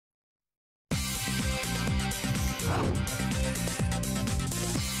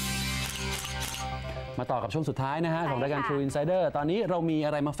มาต่อกับช่วงสุดท้ายนะฮะของรายการ True Insider ตอนนี้เรามีอ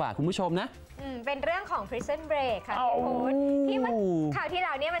ะไรมาฝากคุณผู้ชมนะเป็นเรื่องของ Prison Break ค่ะพี่พุทธที่ข่าวที่เร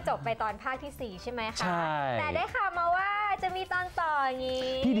าเนี่ยมันจบไปตอนภาคที่4ใช่ไหมคะใช่แต่ได้ข่าวมาว่าจะมีตอนต่ออย่างนี้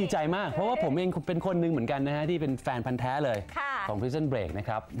พี่ดีใจมากเพราะว่าผมเองเป็นคนหนึ่งเหมือนกันนะฮะที่เป็นแฟนพันธ์แท้เลยของ Prison Break นะค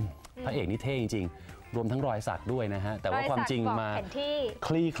รับพระเอกนี่เท่จริงๆรวมทั้งรอยสักด้วยนะฮะแต่ว่าความจริงมาค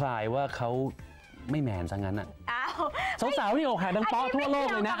ลี่คลายว่าเขาไม่แมนซะงั้นอ่ะสาวๆนี่อกหักดังป๊อทั่วโลก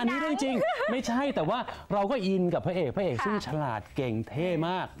เลยนะอันนี้เรื่องจริงไม่ใช่แต่ว่าเราก็อินกับพระเอกซึ่งฉลาดเก่งเท่ม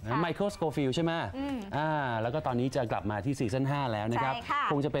ากไมเคิลสโกฟิลด์ใช่ไหมแล้วก็ตอนนี้จะกลับมาที่ซีซั่น5แล้วนะครับ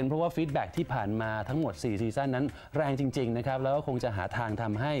คงจะเป็นเพราะว่าฟีดแบ็กที่ผ่านมาทั้งหมด4ซีซั่นนั้นแรงจริงๆนะครับแล้วก็คงจะหาทางท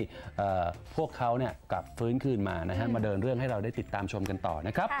ำให้พวกเขาเนี่ยกลับฟื้นคืนมานะฮะมาเดินเรื่องให้เราได้ติดตามชมกันต่อน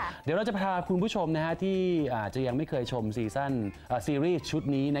ะครับเดี๋ยวเราจะพาคุณผู้ชมนะฮะที่อาจจะยังไม่เคยชมซีรีส์ชุด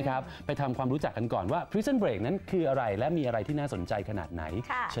นี้นะครับไปทำความรู้จักกันก่อนว่า Prison Break นั้นคืออะไรและมีอะไรที่น่าสนใจขนาดไหน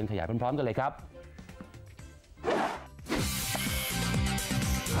เชิญขยายพร้อมๆกันเลยครับ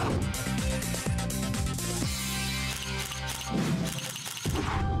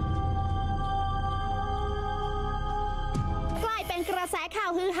กระแสข่า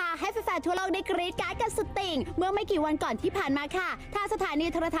วฮือฮาให้แฟนๆทั่วโลกได้กรี๊ดกราร์ดกันสุดติ่งเมื่อไม่กี่วันก่อนที่ผ่านมาค่ะทางสถานี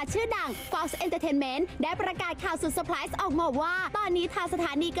โทรทัศน์ชื่อดัง Fox Entertainment ได้ประกาศข่าวสุดเซอร์ไพรส์ออกมาว่าตอนนี้ทางสถ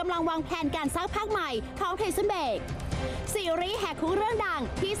านีกำลังวางแผนการสร้างภาคใหม่ของ Prison Break ซีรีส์แหกคุกเรื่องดัง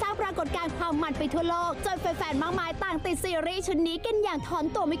ที่สร้างปรากฏการณ์ความมันไปทั่วโลกจนแฟนๆมากมายต่างติดซีรีส์ชุดนี้กันอย่างถอน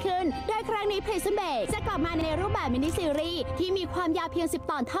ตัวไม่ขึ้นโดยครั้งนี้ Prison Break จะกลับมาในรูปแบบมินิซีรีส์ที่มีความยาวเพียง10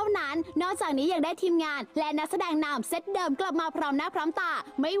 ตอนเท่านั้นนอกจากนี้ยังได้ทีมงานและนักแสดงนำเซตเดิมกลับมาพร้อมหน้าพร้อมตา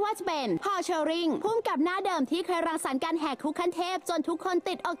ไม่ว่าจะเป็นพอล เชอริงพุ่มกับหน้าเดิมที่เคยรังสรรค์การแหกคุกขั้นเทพจนทุกคน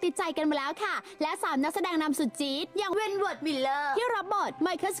ติดอกติดใจกันมาแล้วค่ะและ3นักแสดงนำสุดจี๊ดอย่างเวนเวิร์ดมิลเลอร์ที่รับบทไม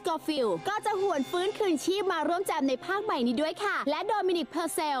เคิล สกอร์ฟิลด์ก็จะหวนฟื้นคืนชีพมาร่วมแจมในภาคใหม่นี้ด้วยค่ะและโดมินิก เพอ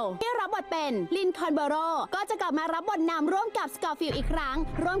ร์เซลที่รับบทเป็นลินคอล์น เบโรก็จะกลับมารับบทนำร่วมกับสกอร์ฟิลด์อีกครั้ง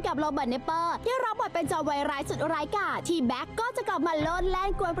ร่วมกับโรเบิร์ต เนเปอร์ที่รับบทเป็นจอมวายร้ายสุดร้ายกาจทีแบ็กก็จะกลับมาโลดแล่น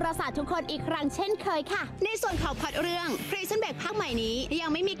กวนประสาททุกคนอีกครั้งเช่นเคยค่ะในส่วนของพล็อตเรื่อง Prison Break ภาคใหม่นี้ยั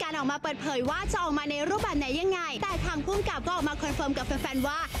งไม่มีการออกมาเปิดเผยว่าจะออกมาในรูปแบบไหนยังไงแต่ทางผู้กำกับก็ออกมาคอนเฟิร์มกับแฟนๆ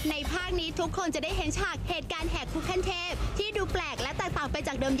ว่าในภาคนี้ทุกคนจะได้เห็นฉากเหตุการณ์แหกคุกขั้นเทพที่ดูแปลกและแตกต่างไปจ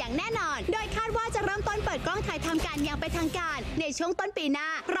ากเดิมอย่างแน่นอนโดยคาดว่าจะเริ่มต้นเปิดกล้องถ่ายทำการอย่างเป็นทางการในช่วงต้นปีหน้า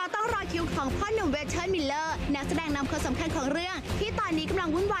เราต้องรอคิวของพ่อหนุ่มเวเทิร์น มิลเลอร์นักแสดงนำคนสำคัญของเรื่องที่ตอนนี้กำลัง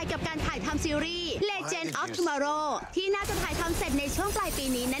วุ่นวายกับการถ่ายทำซีรีส์ Legend of Tomorrow ที่น่าจะถ่ายทำเสร็จในช่วงปลายปี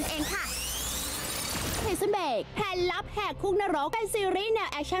นี้นั่นเองค่ะPrison Break แผนลับแหกคุกนรกเป็นซีรีส์แนว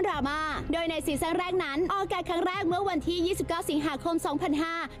แอคชั่นดราม่าโดยในซีซั่นแรกนั้นออกอากาศครั้งแรกเมื่อวันที่ 29 สิงหาคม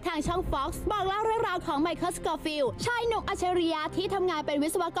 2005 ทางช่อง Fox บอกเล่าเรื่องราวของไมเคิล สกอร์ฟิลด์ชายหนุ่มอัจฉริยะที่ทำงานเป็นวิ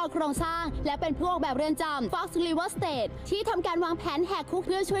ศวกรโครงสร้างและเป็นผู้ออกแบบเรือนจำ Fox River State ที่ทำการวางแผนแหกคุกเ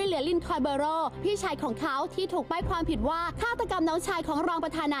พื่อช่วยเหลือลินคอล์น เบโรพี่ชายของเขาที่ถูกป้ายความผิดว่าฆาตกรรมน้องชายของรองป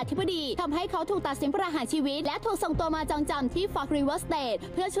ระธานาธิบดีทำให้เขาถูกตัดสินประหารชีวิตและถูกส่งตัวมาจองจำที่ Fox River State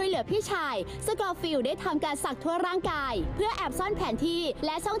เพื่อช่วยเหลือพี่ชายสกอร์ฟิลด์ได้ทำการสักทั่วร่างกายเพื่อแอบซ่อนแผนที่แล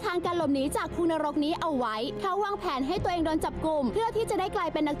ะช่องทางการหลบหนีจากคุกนรกนี้เอาไว้เขาวางแผนให้ตัวเองโดนจับกุมเพื่อที่จะได้กลาย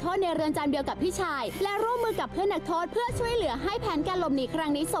เป็นนักโทษในเรือนจำเดียวกับพี่ชายและร่วมมือกับเพื่อนนักโทษเพื่อช่วยเหลือให้แผนการหลบหนีครั้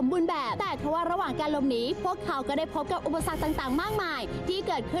งนี้สมบูรณ์แบบแต่ทว่าระหว่างการหลบหนีพวกเขาก็ได้พบกับอุปสรรคต่างๆมากมายที่เ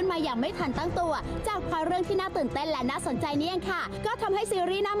กิดขึ้นมาอย่างไม่ทันตั้งตัวจากความเรื่องที่น่าตื่นเต้นและน่าสนใจนี้เองค่ะก็ทำให้ซี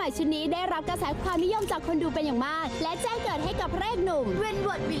รีส์หน้าใหม่ชุดนี้ได้รับกระแสความนิยมจากคนดูเป็นอย่างมากและแจ้งเกิดให้กับพระเอกหนุ่มเวนเ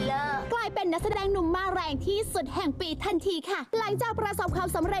วิร์ด มิลเลอร์กลายเป็นนักแสดงหนุ่มมาแรงที่สุดแห่งปีทันทีค่ะหลังจากประสบความ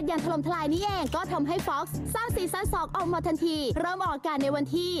สำเร็จอย่างถล่มทลายนี้เองก็ทำให้ Fox สร้างซีซั่น 2 ออกมาทันทีเริ่มออกอากาศในวัน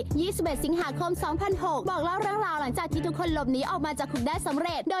ที่ 21 สิงหาคม 2006 บอกเล่าเรื่องราวหลังจากที่ทุกคนหลบหนีออกมาจากคุกได้สำเ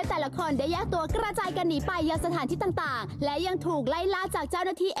ร็จโดยแต่ละคนได้แยกตัวกระจายกันหนีไปยังสถานที่ต่างๆและยังถูกไล่ล่าจากเจ้าห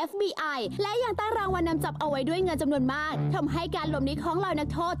น้าที่ FBI และยังตั้งรางวัลนำจับเอาไว้ด้วยเงินจำนวนมากทำให้การหลบหนีของเหล่านัก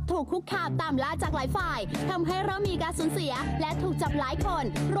โทษถูกคุกคามตามล่าจากหลายฝ่ายทำให้เริ่มมีการสูญเสียและถูกจับหลายคน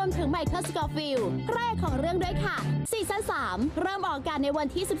รวมถึงไมเคิล สกอร์ฟิลด์พระเอกของเรื่องด้วยค่ะซีซั่น 3 เริ่มออกอากาศในวัน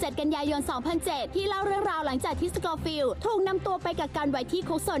ที่ 17 กันยายน 2007 ที่เล่าเรื่องราวหลังจากที่สกอร์ฟิลด์ถูกนำตัวไปกักกันไว้ที่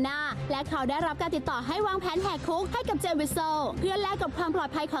คุกโซนาและเขาได้รับการติดต่อให้วางแผนแหกคุกให้กับเจมส์ วิสโซเพื่อแลกกับความปลอด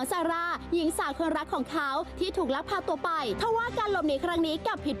ภัยของซาร่าหญิงสาวคนรักของเขาที่ถูกลักพาตัวไปทว่าการหลบหนีครั้งนี้ก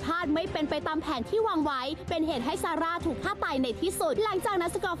ลับผิดพลาดไม่เป็นไปตามแผนที่วางไว้เป็นเหตุให้ซาร่าถูกฆ่าตายในที่สุดหลังจากนั้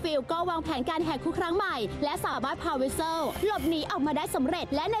นสกอร์ฟิลด์ก็วางแผนการแหกคุกครั้งใหม่และสามารถพาวิสโซหลบหนีออกมาได้สำเร็จ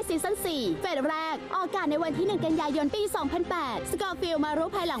และในซีซั่น ซั่น 4 เฟสแรกออกอากาศในวันที่ 1 กันยายน ปี 2008 สกอร์ฟิลด์มารู้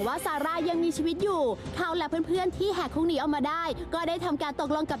ภายหลังว่าซาร่ายังมีชีวิตอยู่เขาและเพื่อนๆที่แหกคุกหนีออกมาได้ก็ได้ทำการตก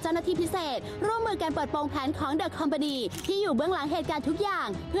ลงกับเจ้าหน้าที่พิเศษร่วมมือกันเปิดโปงแผนของ The Company ที่อยู่เบื้องหลังเหตุการณ์ทุกอย่าง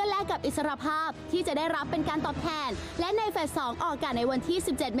เพื่อแลกกับอิสรภาพที่จะได้รับเป็นการตอบแทนและในเฟส 2 ออกอากาศในวันที่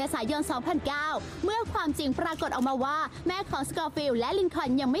 17 เมษายน 2009 เมื่อความจริงปรากฏออกมาว่าแม่ของสกอร์ฟิลด์และลินคอล์น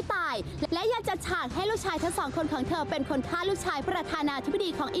ยังไม่ตายและยังจัดฉากให้ลูกชายทั้ง 2 คนของเธอเป็นคนฆ่าลูกชายประธานาธิบดี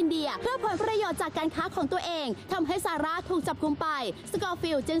ของอินเดียเพื่อผลประโยชน์จากการค้าของตัวเองทำให้ซาร่าถูกจับกุมไปสกอร์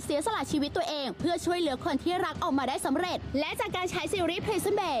ฟิลด์จึงเสียสละชีวิตตัวเองเพื่อช่วยเหลือคนที่รักออกมาได้สำเร็จและจากการฉายซีรีส์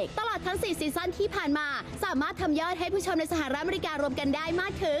Prison Break ตลอดทั้ง 4 ซีซั่นที่ผ่านมาสามารถทำยอดให้ผู้ชมในสหรัฐอเมริการวมกันได้มา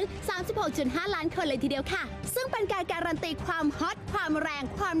กถึง 36.5 ล้านคนเลยทีเดียวค่ะซึ่งเป็นการการันตีความฮอตความแรง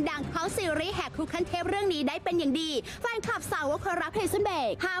ความดังของซีรีส์แหกคุกขั้นเทพเรื่องนี้ได้เป็นอย่างดีแฟนคลับสาวกคนรัก Prison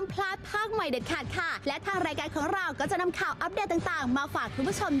Break ห้ามพลาดภาคใหม่เด็ดขาดค่ะและทางรายการของเราก็จะนำข่าวอัปเดตต่างๆมาฝากคุณ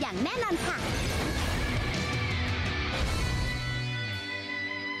ผู้ชมอย่างแน่นอนค่ะ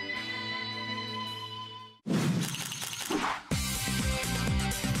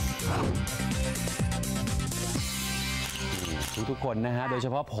ทุกคนนะฮะโดยเฉ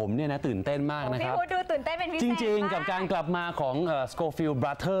พาะผมเนี่ยนะตื่นเต้นมากนะครับพี่พูดดูตื่นเต้นเป็นพิเศษจริงๆกับการกลับมาของSchofield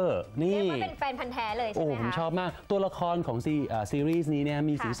Brother นี่เรียกว่าเป็นแฟนพันธุ์แท้เลยใช่ไหมคะโอ้ผมชอบมากตัวละครของซีรีส์นี้เนี่ย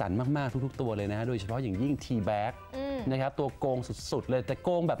มีสีสันมากๆทุกๆตัวเลยนะฮะโดยเฉพาะอย่างยิ่ง T-Bag นะครับตัวโกงสุดๆเลยแต่โก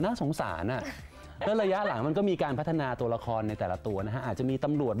งแบบน่าสงสารอ่ะแล้วระยะหลังมันก็มีการพัฒนาตัวละครในแต่ละตัวนะฮะอาจจะมีต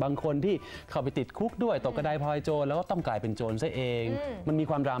ำรวจบางคนที่เข้าไปติดคุกด้วยตกกระไดพลอยโจรแล้วก็ต้องกลายเป็นโจรซะเองมันมี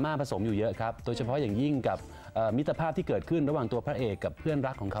ความดราม่าผสมอยู่เยอะครับโดยเฉพาะอย่างยิ่งกับมิตรภาพที่เกิดขึ้นระหว่างตัวพระเอกกับเพื่อน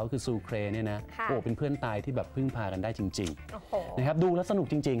รักของเขาคือซูเครเนี่ยนะโอ้เป็นเพื่อนตายที่แบบพึ่งพากันได้จริงๆนะครับดูแล้วสนุก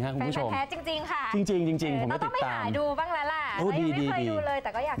จริงๆฮะคุณผู้ชมแท้จริงๆค่ะจริงๆผมไม่ติดตามดูบ้างแล้วล่ะไม่เคยดูเลยแต่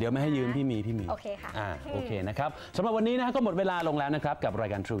ก็อยากเดี๋ยวไม่ให้ยืมพี่มีโอเคค่ะโอเคนะครับสำหรับวันนี้นะก็หมดเวลาลงแล้วนะครับกับราย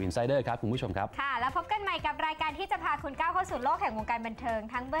การ True Insider ครับคุณผู้ชมครับค่ะแล้วพบกันใหม่กับรายการที่จะพาคุณก้าวเข้าสู่โลกแห่งวงการบันเทิง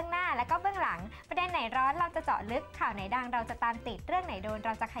ทั้งเบื้องหน้าและก็เบื้องหลังประเด็นไหนร้อนเราจะเจาะลึกข่าวไหนดังเราจะตามติดเรื่องไหนโดนเร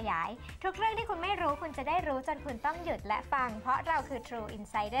าจะขยายทุกเรื่องที่คุณไม่รู้คุณจะได้รู้จนคุณต้องหยุดและฟังเพราะเราคือ True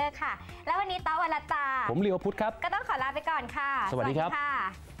Insider ค่ะแล้ววันนี้ต๊อ วรัตตาผมเลียวพุทธครับก็ต้องขอลาไปก่อนค่ะสวัสดีครับ